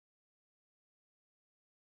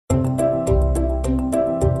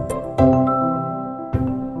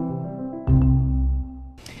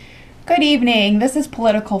Good evening. This is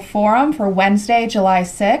Political Forum for Wednesday, July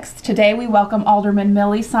 6th. Today we welcome Alderman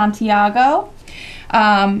Milly Santiago.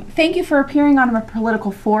 Thank you for appearing on our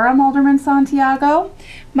Political Forum, Alderman Santiago.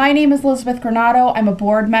 My name is Elizabeth Granado. I'm a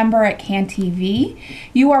board member at CAN TV.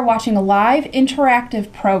 You are watching a live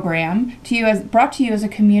interactive program brought to you as a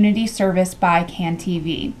community service by CAN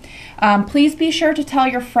TV. Please be sure to tell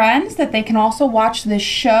your friends that they can also watch this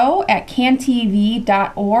show at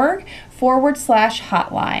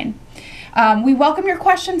cantv.org/hotline. We welcome your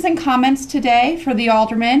questions and comments today for the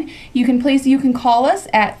Alderman. You can call us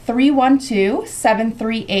at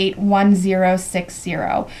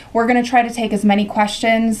 312-738-1060. We're going to try to take as many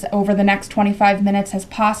questions over the next 25 minutes as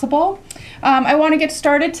possible. I want to get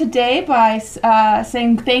started today by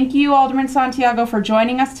saying thank you, Alderman Santiago, for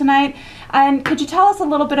joining us tonight. And could you tell us a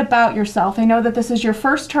little bit about yourself? I know that this is your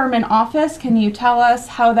first term in office. Can you tell us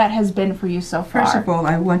how that has been for you so far? First of all,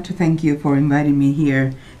 I want to thank you for inviting me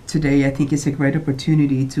here today. I think it's a great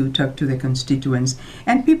opportunity to talk to the constituents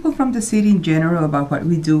and people from the city in general about what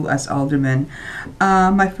we do as aldermen.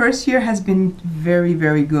 My first year has been very,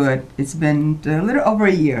 very good. It's been a little over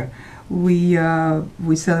a year. We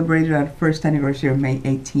celebrated our first anniversary on May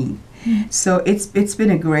 18th. So it's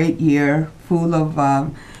been a great year, full of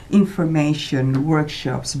information,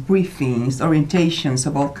 workshops, briefings, orientations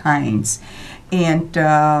of all kinds. And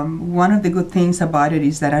one of the good things about it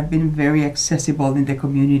is that I've been very accessible in the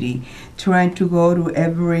community, trying to go to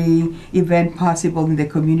every event possible in the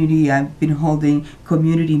community. I've been holding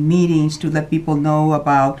community meetings to let people know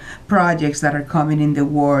about projects that are coming in the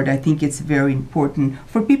ward. I think it's very important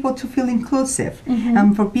for people to feel inclusive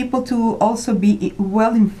and for people to also be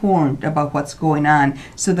well informed about what's going on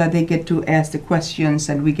so that they get to ask the questions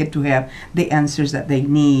and we get to have the answers that they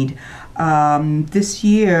need. This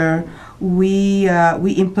year, we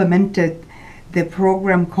implemented the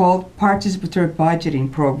program called Participatory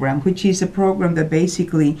Budgeting Program, which is a program that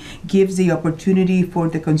basically gives the opportunity for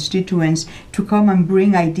the constituents to come and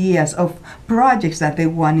bring ideas of projects that they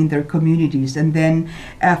want in their communities. And then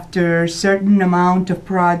after a certain amount of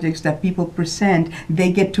projects that people present,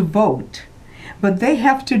 they get to vote. But they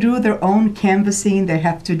have to do their own canvassing, they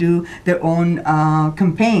have to do their own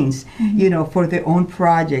campaigns, for their own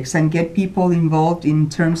projects and get people involved in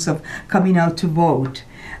terms of coming out to vote.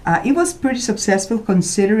 It was pretty successful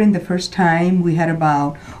considering the first time we had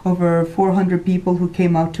about over 400 people who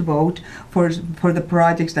came out to vote for the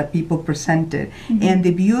projects that people presented. And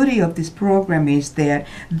the beauty of this program is that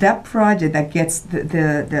that project that gets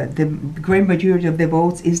the great majority of the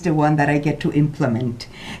votes is the one that I get to implement.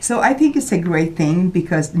 So I think it's a great thing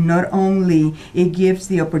because not only it gives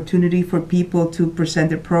the opportunity for people to present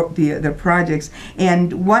their projects,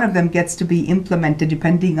 and one of them gets to be implemented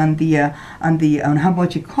depending on how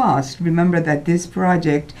much it costs. Remember that this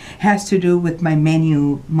project has to do with my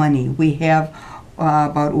menu money. We have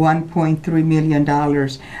about $1.3 million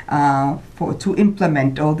to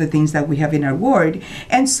implement all the things that we have in our ward.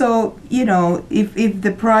 And so, if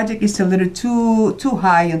the project is a little too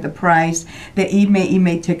high on the price, that it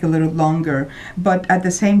may take a little longer. But at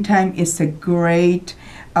the same time, it's a great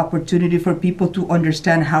opportunity for people to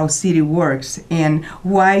understand how city works and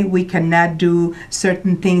why we cannot do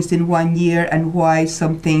certain things in 1 year and why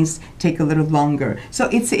some things take a little longer. So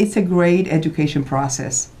it's a great education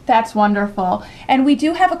process. That's wonderful. And we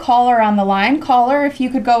do have a caller on the line. Caller, if you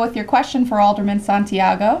could go with your question for Alderman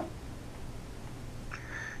Santiago.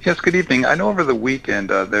 Yes, good evening. I know over the weekend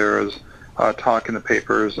there was talk in the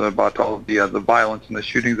papers about all of the violence and the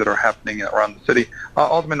shootings that are happening around the city.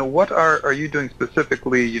 Alderman, what are you doing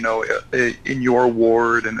specifically, in your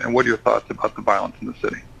ward, and what are your thoughts about the violence in the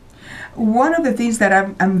city? One of the things that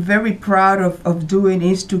I'm very proud of doing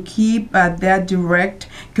is to keep that direct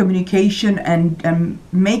communication and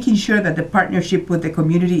making sure that the partnership with the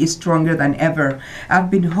community is stronger than ever.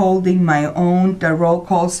 I've been holding my own roll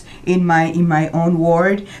calls in my own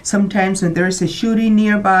ward. Sometimes when there's a shooting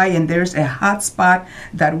nearby and there's a hot spot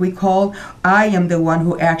that we call, I am the one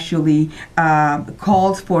who actually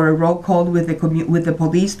calls for a roll call with the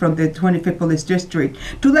police from the 25th Police District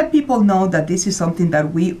to let people know that this is something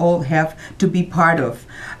that we all have to be part of.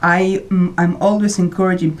 I'm always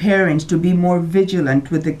encouraging parents to be more vigilant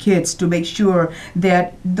with the kids, to make sure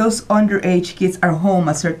that those underage kids are home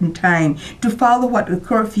a certain time, to follow what the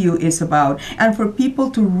curfew is about, and for people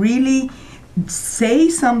to really say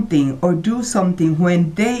something or do something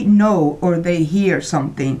when they know or they hear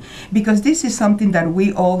something, because this is something that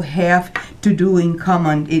we all have to do in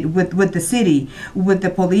common with the city, with the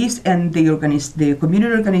police and the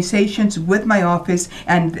community organizations, with my office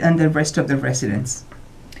and the rest of the residents.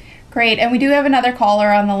 Great, and we do have another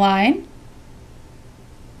caller on the line.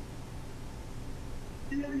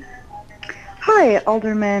 Hi,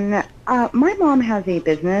 Alderman. My mom has a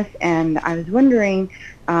business, and I was wondering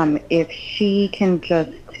if she can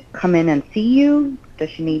just come in and see you.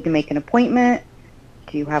 Does she need to make an appointment?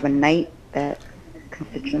 Do you have a night that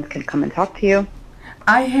constituents can come and talk to you?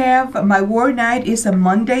 I have my ward night is on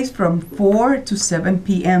Mondays from 4 to 7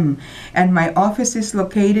 p.m. and my office is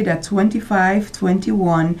located at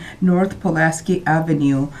 2521 North Pulaski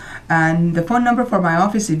Avenue. And the phone number for my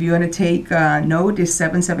office, if you want to take note, is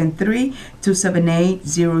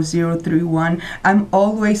 773-278-0031. I'm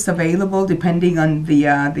always available depending on the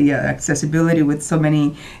accessibility with so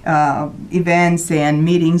many events and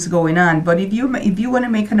meetings going on. But if you want to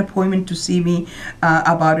make an appointment to see me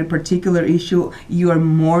about a particular issue, you are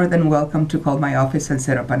more than welcome to call my office and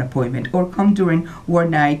set up an appointment, or come during ward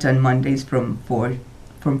night on Mondays from 4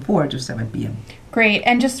 to 7 p.m. Great.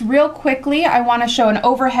 And just real quickly, I want to show an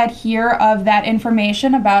overhead here of that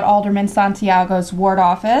information about Alderman Santiago's ward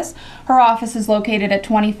office. Her office is located at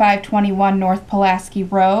 2521 North Pulaski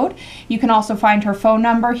Road. You can also find her phone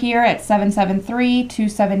number here at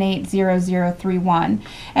 773-278-0031.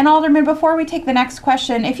 And Alderman, before we take the next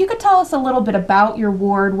question, if you could tell us a little bit about your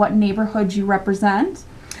ward, what neighborhood you represent.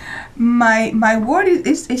 My ward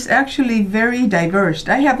is actually very diverse.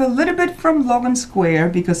 I have a little bit from Logan Square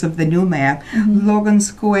because of the new map. Mm-hmm. Logan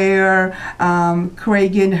Square,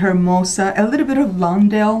 Cragen, Hermosa, a little bit of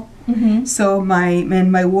Lawndale. Mm-hmm. So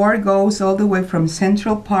my ward goes all the way from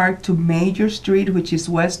Central Park to Major Street, which is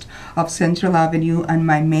west of Central Avenue, and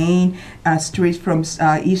my main street from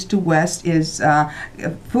east to west is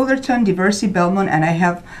Fullerton, Diversey, Belmont, and I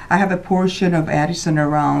have a portion of Addison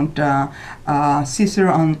around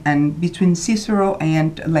Cicero and between Cicero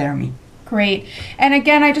and Laramie. Great. And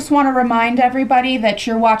again, I just want to remind everybody that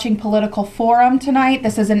you're watching Political Forum tonight.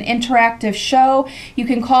 This is an interactive show. You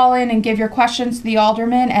can call in and give your questions to the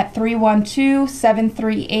Alderman at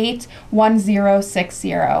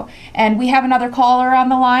 312-738-1060. And we have another caller on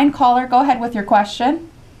the line. Caller, go ahead with your question.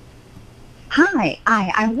 Hi.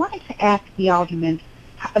 I wanted to ask the Alderman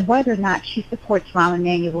whether or not she supports Rahm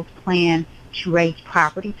Emanuel's plan to raise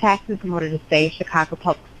property taxes in order to save Chicago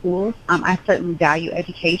public schools. I certainly value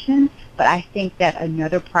education, but I think that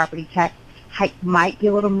another property tax hike might be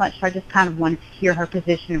a little much, so I just kind of wanted to hear her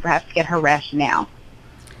position and perhaps get her rationale.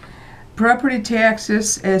 Property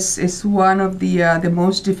taxes is one of the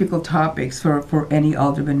most difficult topics for any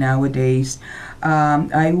alderman nowadays.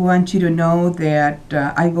 I want you to know that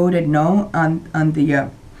I voted no on the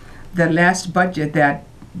last budget that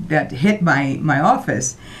hit my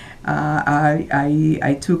office.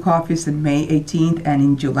 I took office on May 18th, and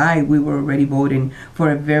in July we were already voting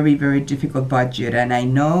for a very, very difficult budget. And I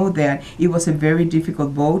know that it was a very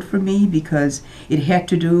difficult vote for me because it had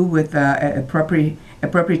to do with a property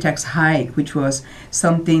tax hike, which was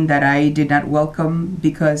something that I did not welcome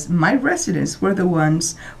because my residents were the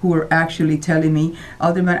ones who were actually telling me,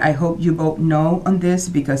 Alderman, I hope you vote no on this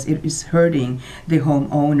because it is hurting the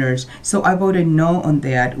homeowners. So I voted no on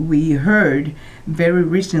that. We heard very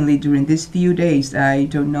recently during these few days, I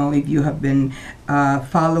don't know if you have been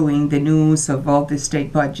following the news of all the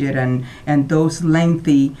state budget and those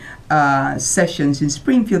lengthy sessions in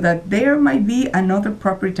Springfield, that there might be another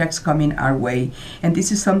property tax coming our way. And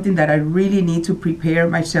this is something that I really need to prepare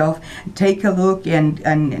myself, take a look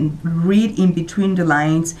and read in between the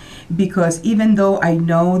lines, because even though I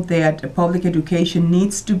know that public education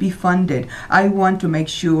needs to be funded, I want to make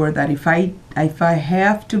sure that if I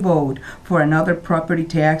have to vote for another property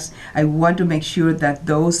tax, I want to make sure that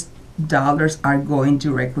those dollars are going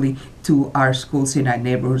directly to our schools in our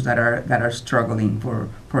neighborhoods that are struggling for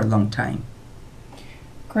a long time.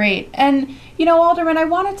 Great. And, Alderman, I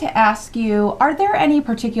wanted to ask you, are there any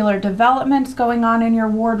particular developments going on in your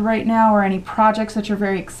ward right now, or any projects that you're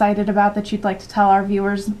very excited about that you'd like to tell our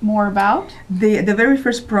viewers more about? The very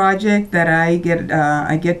first project that I get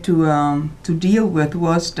to deal with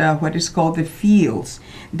was what is called the Fields.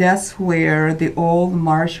 That's where the old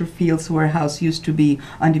Marshall Fields warehouse used to be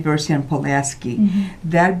on Diversey and Pulaski. Mm-hmm.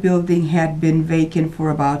 That building had been vacant for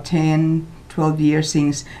about 10-12 years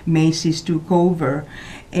since Macy's took over.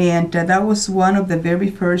 And that was one of the very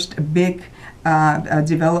first big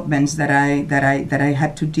developments that I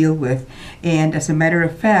had to deal with. And as a matter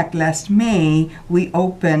of fact, last May we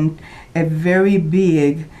opened a very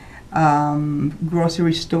big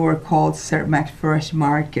grocery store called Cermak Fresh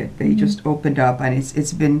Market. They just opened up, and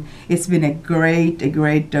it's been a great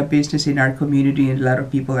business in our community, and a lot of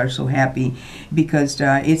people are so happy because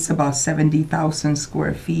it's about 70,000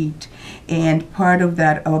 square feet, and part of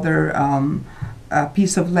that other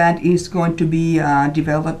piece of land is going to be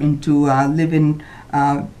developed into living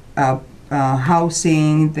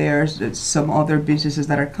housing. There's some other businesses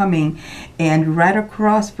that are coming, and right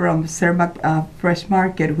across from Cermak Fresh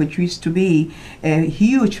Market, which used to be a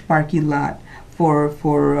huge parking lot for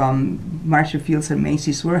Marshall Fields and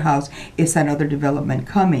Macy's Warehouse, is another development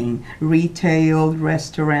coming. Retail,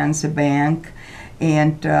 restaurants, a bank.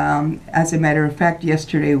 And as a matter of fact,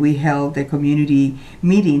 yesterday we held a community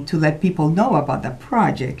meeting to let people know about the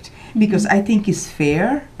project, because I think it's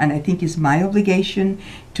fair, and I think it's my obligation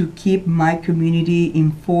to keep my community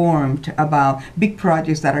informed about big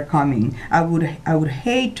projects that are coming. I would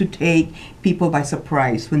hate to take people by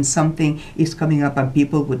surprise when something is coming up and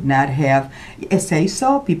people would not have a say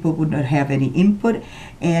so, people would not have any input,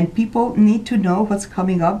 and people need to know what's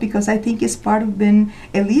coming up, because I think it's part of being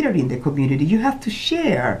a leader in the community. You have to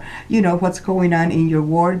share, what's going on in your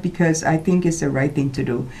ward, because I think it's the right thing to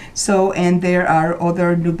do. So, and there are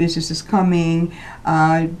other new businesses coming,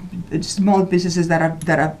 small businesses that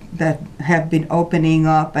have been opening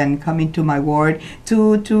up and coming to my ward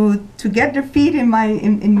to get their feet in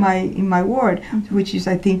my ward, which is,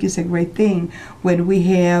 I think, is a great thing when we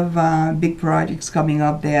have big projects coming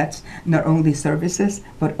up that not only services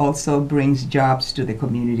but also brings jobs to the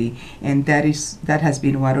community. And that has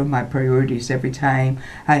been one of my priorities. Every time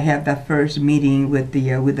I have that first meeting with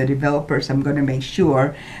the developers, I'm going to make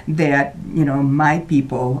sure that my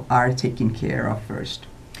people are taken care of first.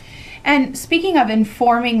 And speaking of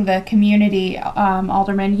informing the community,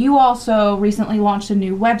 Alderman, you also recently launched a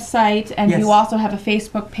new website, and you also have a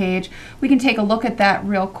Facebook page. We can take a look at that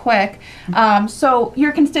real quick. So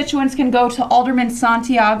your constituents can go to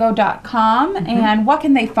aldermansantiago.com, and what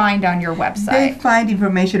can they find on your website? They find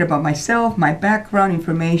information about myself, my background,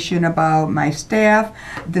 information about my staff,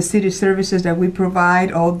 the city services that we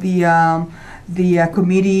provide, all the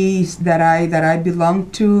committees that I belong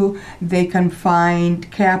to. They can find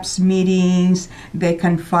CAPS meetings. They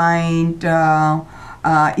can find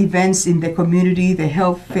events in the community, the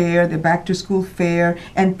health fair, the back to school fair,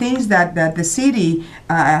 and things that the city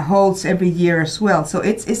holds every year as well. So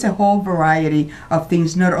it's a whole variety of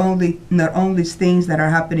things, not only things that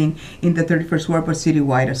are happening in the 31st Ward, but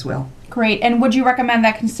citywide as well. Great. And would you recommend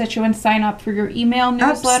that constituents sign up for your email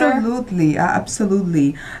newsletter? Absolutely,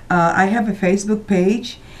 absolutely. I have a Facebook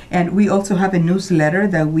page, and we also have a newsletter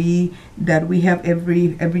that we have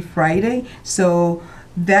every Friday. So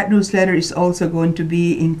that newsletter is also going to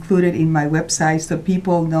be included in my website, so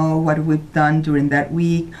people know what we've done during that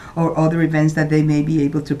week or other events that they may be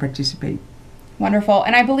able to participate. Wonderful.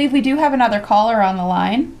 And I believe we do have another caller on the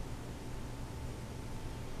line.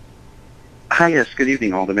 Hi, yes, good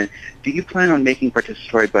evening, Alderman. Do you plan on making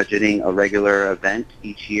participatory budgeting a regular event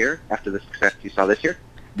each year after the success you saw this year?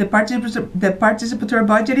 The participatory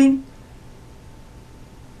budgeting?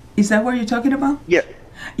 Is that what you're talking about? Yes.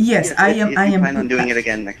 Yes, I am. I plan on doing it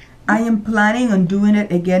again next year. I am planning on doing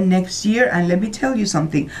it again next year, and let me tell you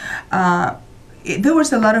something. There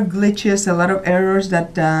was a lot of glitches, a lot of errors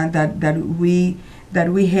that we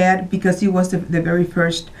had, because it was the very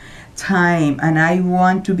first time, and I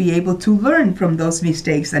want to be able to learn from those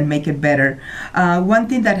mistakes and make it better. One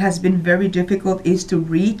thing that has been very difficult is to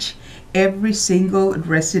reach every single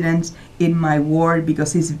resident in my ward,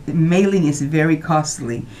 because his mailing is very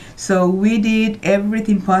costly. So we did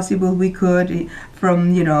everything possible we could,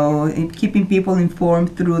 from keeping people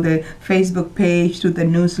informed through the Facebook page to the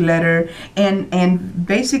newsletter, and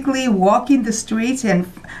basically walking the streets and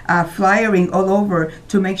flyering all over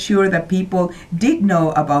to make sure that people did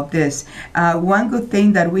know about this. One good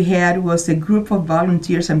thing that we had was a group of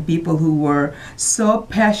volunteers and people who were so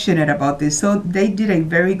passionate about this. So they did a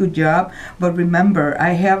very good job. But remember, I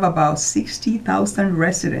have about 60,000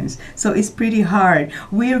 residents, so it's pretty hard.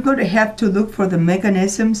 We are going to have to look for the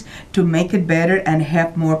mechanisms to make it better and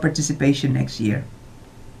have more participation next year.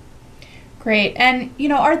 Great. And,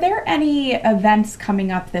 are there any events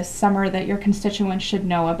coming up this summer that your constituents should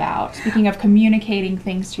know about? Speaking of communicating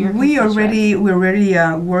things to your constituents. We're already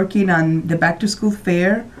working on the back to school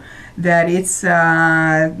fair. That it's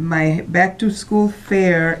my back to school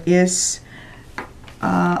fair is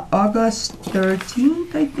August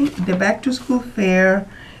 13th, I think. The back to school fair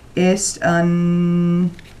is on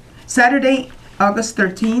Saturday, August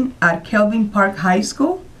 13th at Kelvin Park High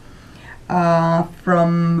School,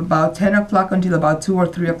 from about 10 o'clock until about 2 or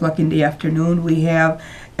 3 o'clock in the afternoon. We have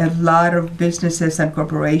a lot of businesses and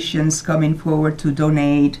corporations coming forward to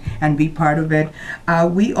donate and be part of it.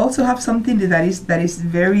 We also have something that is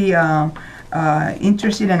very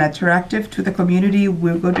interesting and attractive to the community.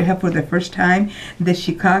 We're going to have for the first time the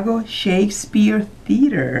Chicago Shakespeare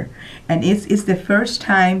theater, and it's the first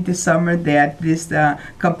time this summer that this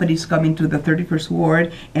company is coming to the 31st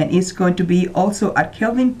Ward, and it's going to be also at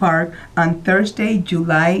Kelvin Park on Thursday,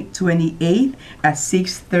 July 28th at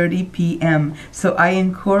 6:30 p.m. So I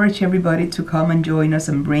encourage everybody to come and join us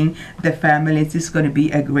and bring the families. It's going to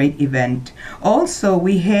be a great event. Also,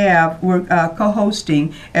 we're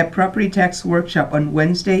co-hosting a property tax workshop on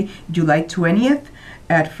Wednesday, July 20th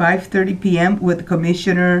at 5:30 p.m. with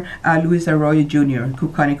Commissioner Luis Arroyo Jr.,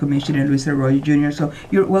 Cook County Commissioner Luis Arroyo Jr. So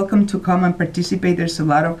you're welcome to come and participate. There's a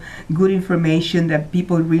lot of good information that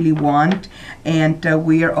people really want. And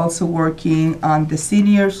we are also working on the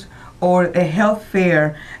seniors or a health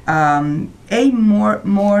fair,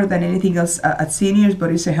 more than anything else at seniors,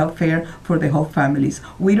 but it's a health fair for the whole families.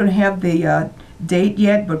 We don't have the date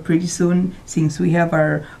yet, but pretty soon, since we have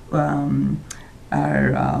our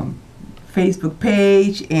Facebook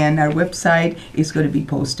page and our website, is going to be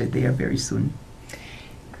posted there very soon.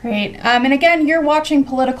 Great. And again, you're watching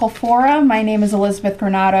Political Forum. My name is Elizabeth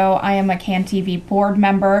Granado. I am a CAN TV board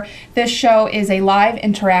member. This show is a live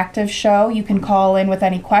interactive show. You can call in with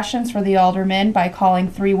any questions for the alderman by calling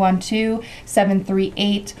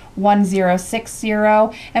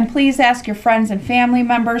 312-738-1060. And please ask your friends and family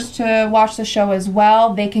members to watch the show as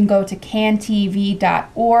well. They can go to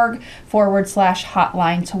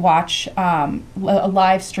cantv.org/hotline to watch a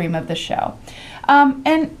live stream of the show.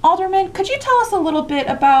 And Alderman, could you tell us a little bit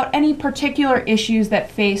about any particular issues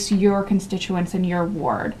that face your constituents in your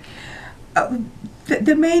ward?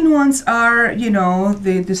 The main ones are,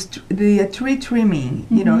 the tree trimming.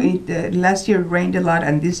 Mm-hmm. Last year rained a lot,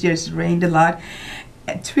 and this year's rained a lot.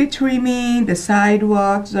 Tree trimming, the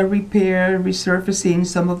sidewalks, the repair, resurfacing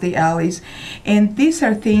some of the alleys, and these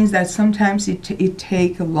are things that sometimes it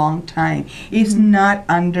take a long time. It's not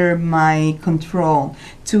under my control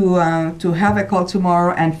to have a call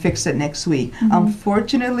tomorrow and fix it next week. Mm-hmm.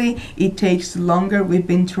 Unfortunately, it takes longer. We've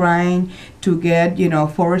been trying to get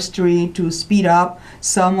forestry to speed up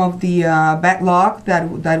some of the backlog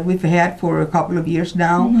that we've had for a couple of years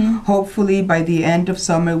now. Mm-hmm. Hopefully by the end of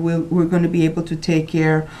summer we're going to be able to take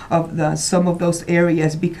care of some of those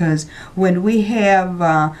areas, because when we have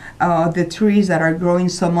the trees that are growing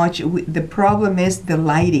so much, the problem is the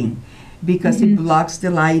lighting, because it blocks the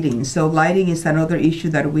lighting. So lighting is another issue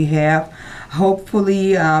that we have.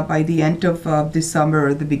 Hopefully by the end of this summer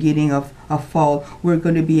or the beginning of fall, we're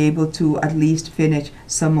going to be able to at least finish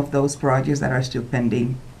some of those projects that are still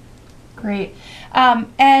pending. Great.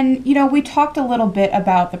 And we talked a little bit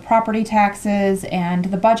about the property taxes and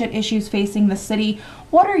the budget issues facing the city.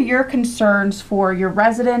 What are your concerns for your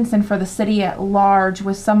residents and for the city at large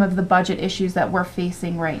with some of the budget issues that we're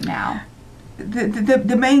facing right now?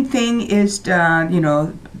 The main thing is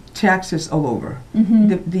taxes all over.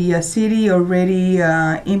 Mm-hmm. The city already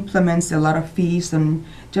implements a lot of fees on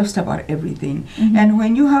just about everything. Mm-hmm. And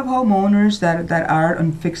when you have homeowners that are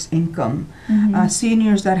on fixed income, mm-hmm.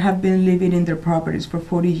 Seniors that have been living in their properties for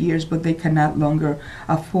 40 years but they cannot longer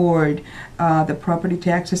afford the property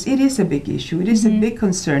taxes, it is a big issue. It is mm-hmm. a big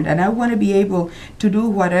concern, and I want to be able to do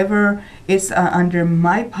whatever is under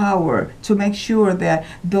my power to make sure that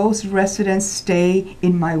those residents stay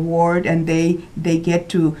in my ward and they get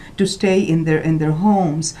to stay in their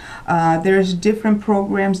homes. There's different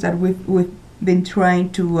programs that we've been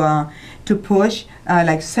trying to push,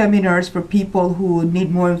 like seminars for people who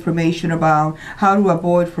need more information about how to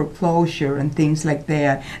avoid foreclosure and things like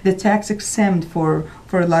that. The tax exempt for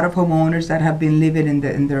a lot of homeowners that have been living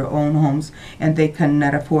in their own homes and they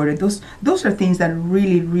cannot afford it. Those are things that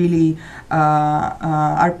really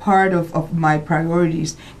are part of my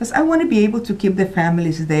priorities, because I want to be able to keep the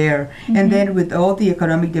families there. Mm-hmm. And then with all the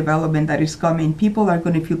economic development that is coming, people are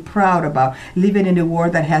going to feel proud about living in a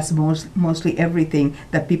world that has mostly everything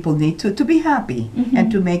that people need to be happy. Mm-hmm.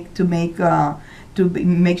 And to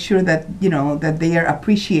make sure that that they are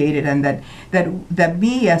appreciated, and that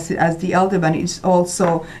me as the alderman is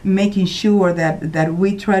also making sure that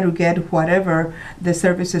we try to get whatever the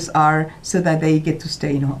services are so that they get to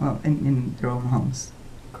stay in their own homes.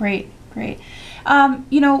 Great.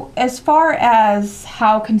 As far as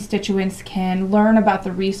how constituents can learn about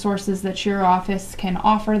the resources that your office can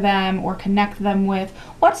offer them or connect them with,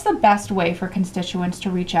 what's the best way for constituents to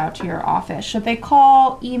reach out to your office? Should they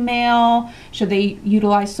call, email? Should they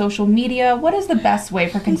utilize social media? What is the best way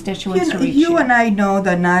for constituents to reach you? You and I know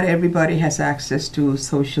that not everybody has access to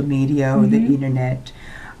social media or mm-hmm. the internet.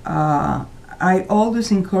 I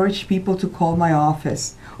always encourage people to call my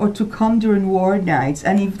office or to come during ward nights.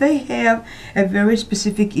 And if they have a very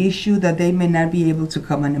specific issue that they may not be able to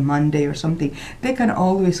come on a Monday or something, they can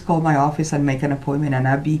always call my office and make an appointment, and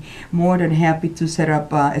I'd be more than happy to set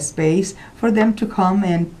up a space for them to come.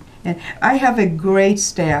 And I have a great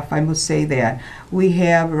staff, I must say that. We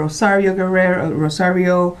have Rosario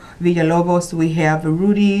Villalobos, we have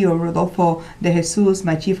Rudy or Rodolfo de Jesus,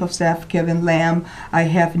 my chief of staff, Kevin Lamb, I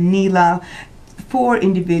have Nila, 4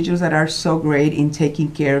 individuals that are so great in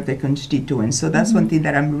taking care of their constituents. So that's one thing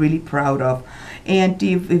that I'm really proud of. And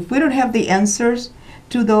if we don't have the answers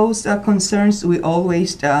to those concerns, we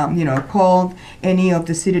always call any of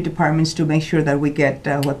the city departments to make sure that we get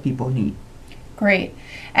what people need. Great.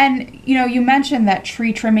 And you mentioned that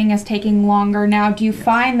tree trimming is taking longer now. Do you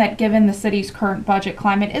find that given the city's current budget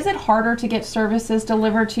climate, is it harder to get services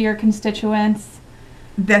delivered to your constituents?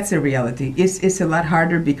 That's a reality. It's a lot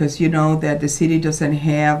harder because that the city doesn't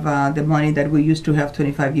have the money that we used to have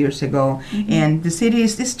 25 years ago, and the city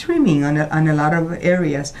is trimming on a lot of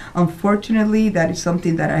areas. Unfortunately, that is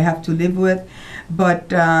something that I have to live with,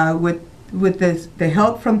 but with the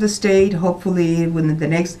help from the state, hopefully within the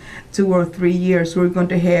next 2 or 3 years, we're going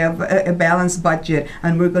to have a balanced budget,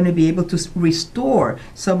 and we're going to be able to restore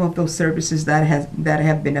some of those services that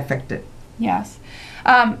have been affected. Yes.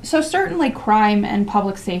 So certainly crime and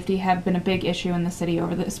public safety have been a big issue in the city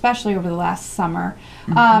especially over the last summer.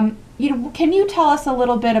 Can you tell us a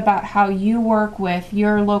little bit about how you work with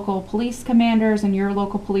your local police commanders and your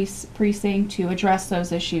local police precinct to address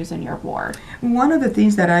those issues in your ward? One of the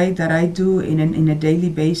things that I do in a daily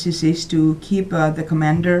basis is to keep the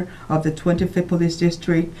commander of the 25th Police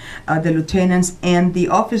District, the lieutenants, and the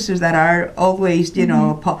officers that are always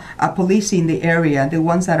policing the area, the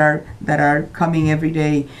ones that are coming every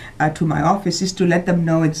day to my office, is to let them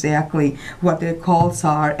know exactly what their calls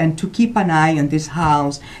are and to keep an eye on this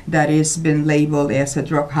house that is been labeled as a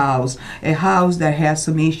drug house, a house that has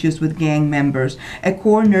some issues with gang members, a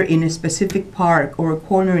corner in a specific park or a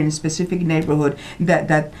corner in a specific neighborhood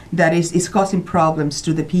that is causing problems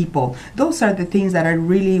to the people. Those are the things that I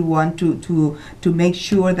really want to make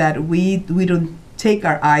sure that we don't take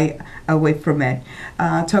our eye away from it.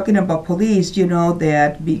 Talking about police,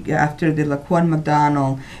 that after the Laquan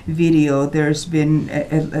McDonald video, there's been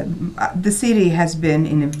the city has been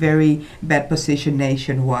in a very bad position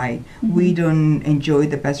nationwide. We don't enjoy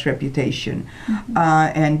the best reputation,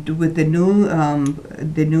 and with the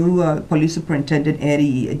new police superintendent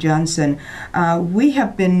Eddie Johnson, we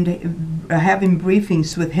have been having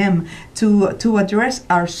briefings with him to address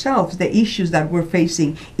ourselves the issues that we're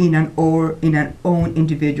facing in our own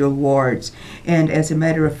individual wards. And as a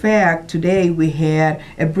matter of fact, today we had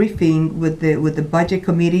a briefing with the budget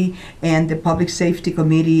committee and the public safety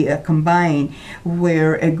committee combined,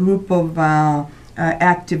 where a group of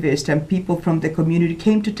activists and people from the community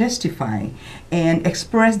came to testify and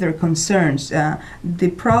express their concerns.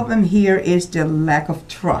 The problem here is the lack of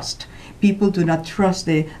trust. People do not trust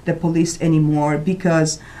the police anymore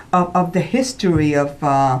because of the history of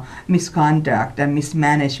misconduct and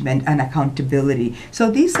mismanagement and accountability.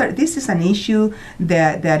 So this is an issue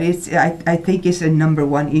that is I think is a number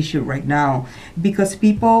one issue right now, because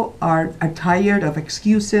people are tired of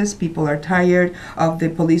excuses. People are tired of the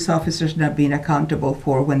police officers not being accountable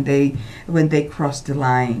for when they cross the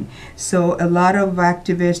line. So a lot of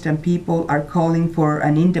activists and people are calling for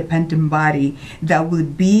an independent body that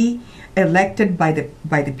would be elected by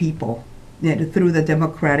the people, through the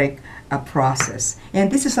democratic process.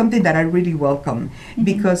 And this is something that I really welcome,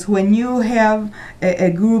 because when you have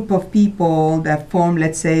a group of people that form,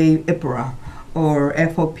 let's say, IPRA or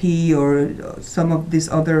FOP or some of these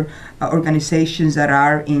other organizations that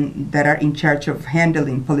are in charge of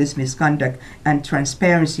handling police misconduct and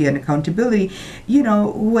transparency and accountability,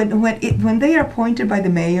 when they are appointed by the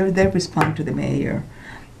mayor, they respond to the mayor.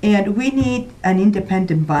 And we need an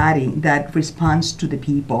independent body that responds to the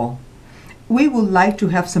people. We would like to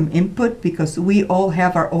have some input because we all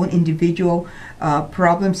have our own individual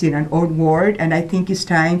problems in our own ward, and I think it's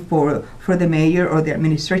time for the mayor or the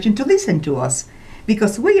administration to listen to us,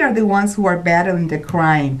 because we are the ones who are battling the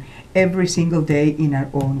crime every single day in our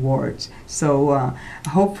own wards. So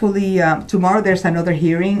hopefully tomorrow there's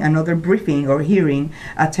another briefing or hearing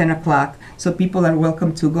at 10 o'clock, so people are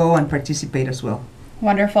welcome to go and participate as well.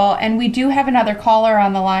 Wonderful. And we do have another caller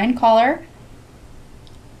on the line. Caller?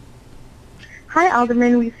 Hi,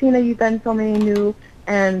 Alderman. We've seen that you've done so many new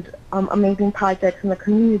and amazing projects in the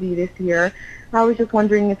community this year. I was just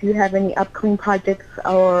wondering if you have any upcoming projects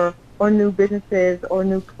or new businesses or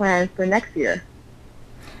new plans for next year.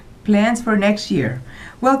 plans for next year?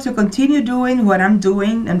 Well, to continue doing what I'm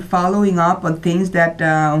doing and following up on things that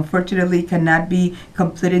unfortunately cannot be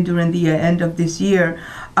completed during the end of this year.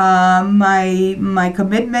 My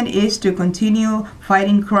commitment is to continue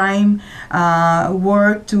fighting crime,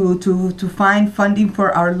 work to find funding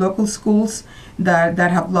for our local schools that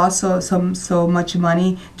have lost so much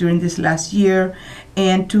money during this last year,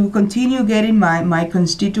 and to continue getting my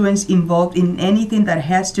constituents involved in anything that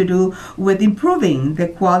has to do with improving the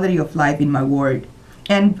quality of life in my ward.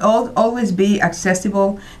 And always be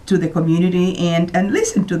accessible to the community and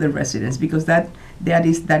listen to the residents, because that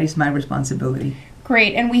is my responsibility.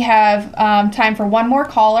 Great, and we have time for one more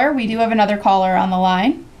caller. We do have another caller on the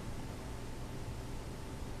line.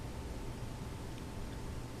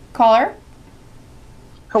 Caller?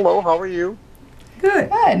 Hello, how are you? Good.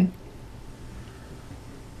 Good.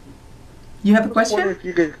 You have a I was wondering question? if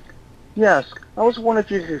you could, yes, I was wondering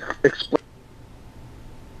if you could explain.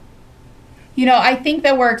 You know, I think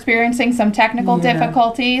that we're experiencing some technical Yeah.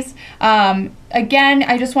 difficulties. Again,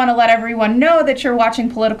 I just want to let everyone know that you're watching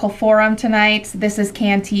Political Forum tonight. This is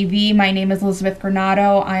CAN TV. My name is Elizabeth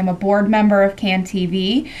Granado. I'm a board member of CAN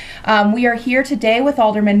TV. We are here today with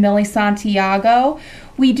Alderman Milly Santiago.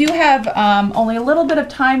 We do have only a little bit of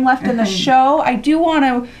time left in the show. I do want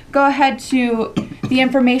to go ahead to the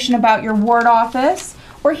information about your ward office.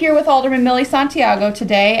 We're here with Alderman Milly Santiago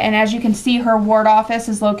today, and as you can see, her ward office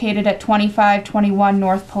is located at 2521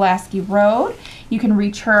 North Pulaski Road. You can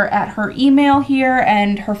reach her at her email here,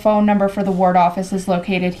 and her phone number for the ward office is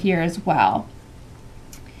located here as well.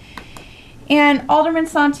 And Alderman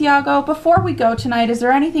Santiago, before we go tonight, is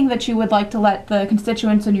there anything that you would like to let the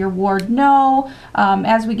constituents in your ward know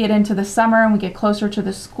as we get into the summer and we get closer to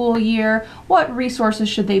the school year? What resources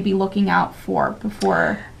should they be looking out for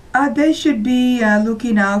before? They should be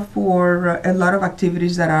looking out for a lot of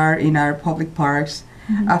activities that are in our public parks,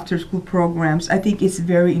 after school programs. I think it's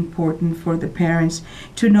very important for the parents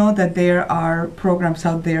to know that there are programs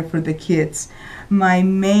out there for the kids. My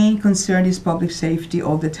main concern is public safety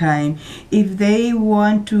all the time. If they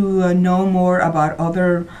want to know more about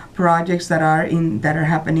other projects that are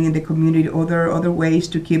happening in the community, other ways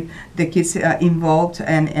to keep the kids involved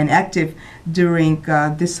and active during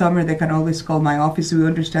this summer, they can always call my office. We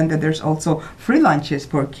understand that there's also free lunches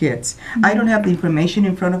for kids. I don't have the information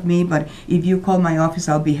in front of me, but if you call my office,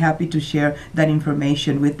 I'll be happy to share that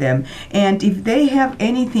information with them. And if they have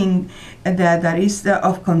anything that is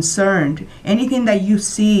of concern, anything that you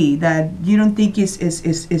see that you don't think is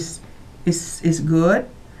good,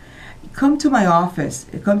 come to my office.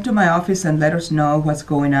 Come to my office and let us know what's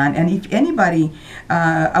going on. And if anybody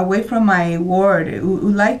away from my ward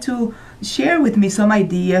would like to share with me some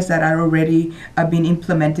ideas that are already being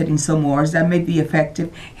implemented in some wards that may be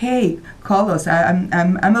effective, hey, call us.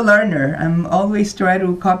 I'm a learner. I'm always trying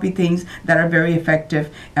to copy things that are very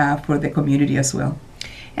effective for the community as well.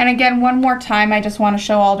 And again, one more time, I just want to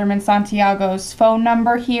show Alderman Santiago's phone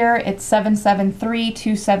number here. It's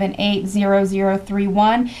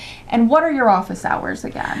 773-278-0031. And what are your office hours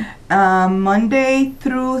again? Monday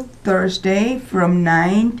through Thursday from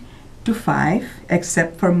 9 to 5,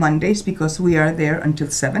 except for Mondays because we are there until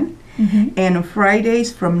 7. And on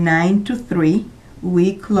Fridays from 9 to 3.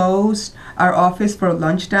 We close our office for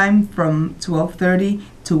lunchtime from 12:30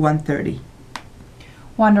 to 1:30.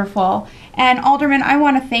 Wonderful. And Alderman, I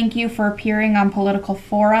want to thank you for appearing on Political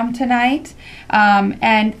Forum tonight.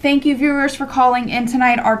 And thank you, viewers, for calling in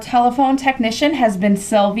tonight. Our telephone technician has been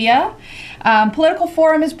Sylvia. Political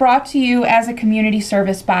Forum is brought to you as a community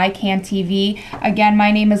service by CAN TV. Again,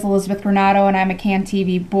 my name is Elizabeth Granado, and I'm a CAN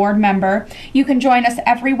TV board member. You can join us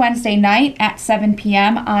every Wednesday night at 7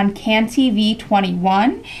 p.m. on CAN TV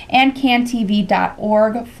 21 and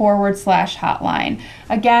cantv.org/hotline.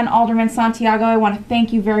 Again, Alderman Santiago, I want to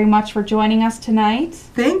thank you very much for joining us tonight.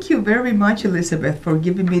 Thank you very much, Elizabeth, for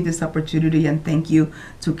giving me this opportunity, and thank you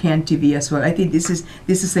to CAN TV as well. I think this is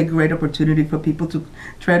a great opportunity for people to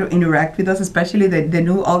try to interact with us, especially the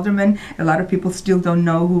new aldermen. A lot of people still don't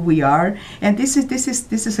know who we are, and this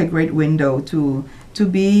is a great window to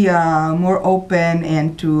be more open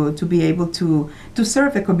and to be able to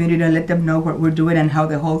serve the community and let them know what we're doing and how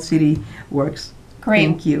the whole city works. Great.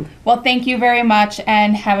 Thank you. Well, thank you very much,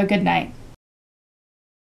 and have a good night.